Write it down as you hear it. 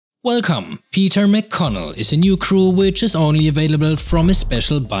Welcome! Peter McConell is a new crew which is only available from a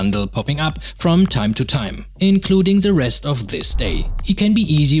special bundle popping up from time to time, including the rest of this day. He can be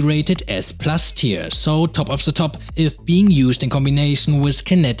easy rated S+ tier, so top of the top if being used in combination with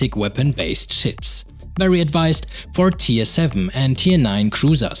kinetic weapon based ships. Very advised for tier 7 and tier 9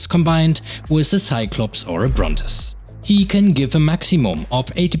 cruisers combined with a Cyclops or a Brontes. He can give a maximum of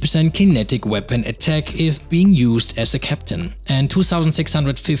 80% kinetic weapon attack if being used as a captain, and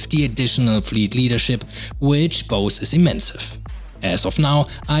 2650 additional fleet leadership, which both is immense. As of now,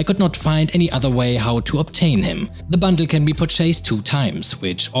 I could not find any other way how to obtain him. The bundle can be purchased 2 times,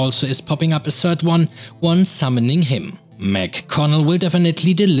 which also is popping up a third one once summoning him. McConell will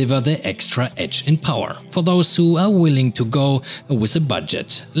definitely deliver the extra edge in power for those who are willing to go with a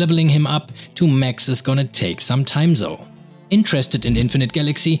budget. Leveling him up to max is gonna take some time though. Interested in Infinite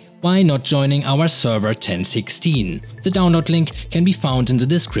Galaxy? Why not joining our server 1016? The download link can be found in the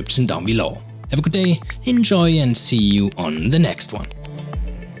description down below. Have a good day, enjoy and see you on the next one.